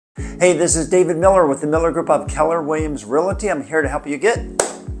Hey, this is David Miller with the Miller Group of Keller Williams Realty. I'm here to help you get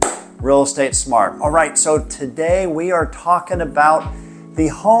real estate smart. All right, so today we are talking about the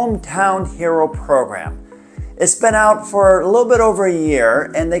Hometown Hero program. It's been out for a little bit over a year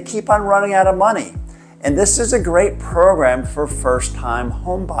and they keep on running out of money. And this is a great program for first-time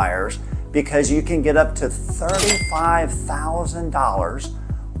home buyers because you can get up to $35,000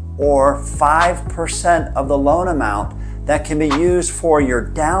 or 5% of the loan amount that can be used for your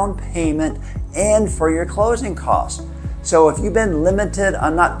down payment and for your closing costs. So if you've been limited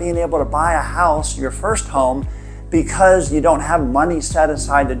on not being able to buy a house, your first home, because you don't have money set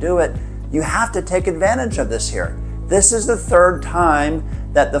aside to do it, you have to take advantage of this here. This is the third time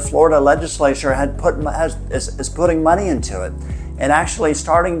that the Florida legislature is putting money into it. And actually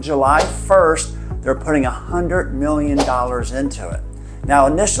starting July 1st, they're putting $100 million into it. Now,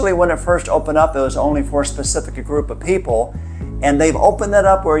 initially when it first opened up, it was only for a specific group of people, and they've opened it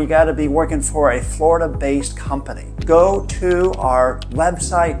up where you got to be working for a Florida-based company. Go to our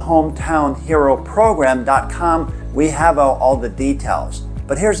website, hometownheroprogram.com. We have all the details.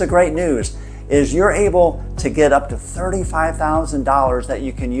 But here's the great news, is you're able to get up to $35,000 that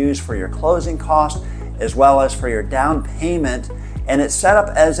you can use for your closing costs as well as for your down payment, and it's set up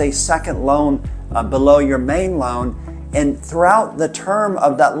as a second loan below your main loan. And throughout the term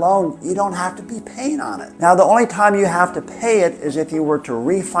of that loan, you don't have to be paying on it. Now, the only time you have to pay it is if you were to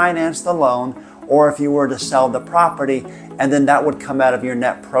refinance the loan or if you were to sell the property, and then that would come out of your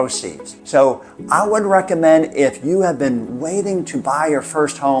net proceeds. So I would recommend, if you have been waiting to buy your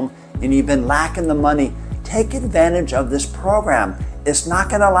first home and you've been lacking the money, take advantage of this program. It's not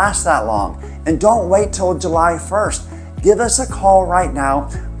gonna last that long. And don't wait till July 1st. Give us a call right now.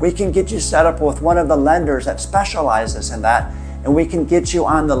 We can get you set up with one of the lenders that specializes in that, and we can get you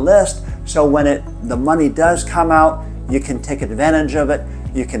on the list so when the money does come out, you can take advantage of it.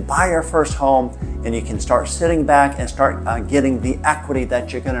 You can buy your first home and you can start sitting back and start getting the equity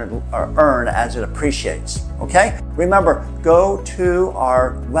that you're gonna earn as it appreciates, okay? Remember, go to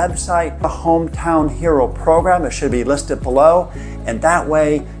our website, the Hometown Hero program. It should be listed below, and that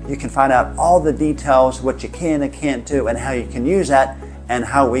way you can find out all the details, what you can and can't do, and how you can use that, and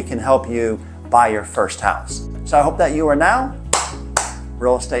how we can help you buy your first house. So I hope that you are now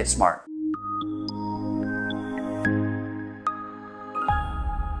real estate smart.